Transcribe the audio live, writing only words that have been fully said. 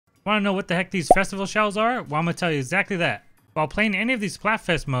Want to know what the heck these festival shells are? Well, I'm going to tell you exactly that. While playing any of these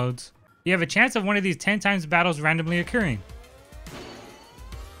Splatfest modes, you have a chance of one of these 10 times battles randomly occurring.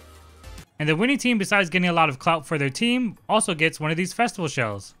 And the winning team, besides getting a lot of clout for their team, also gets one of these festival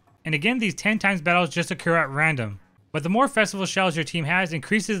shells. And again, these 10 times battles just occur at random. But the more festival shells your team has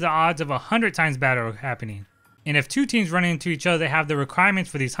increases the odds of a 100 times battle happening. And if two teams run into each other that have the requirements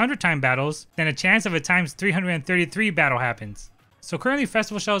for these 100 time battles, then a chance of a times 333 battle happens. So currently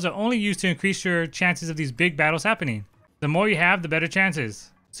festival shells are only used to increase your chances of these big battles happening. The more you have, the better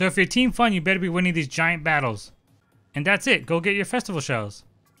chances. So if you're team fun, you better be winning these giant battles. And that's it, go get your festival shells.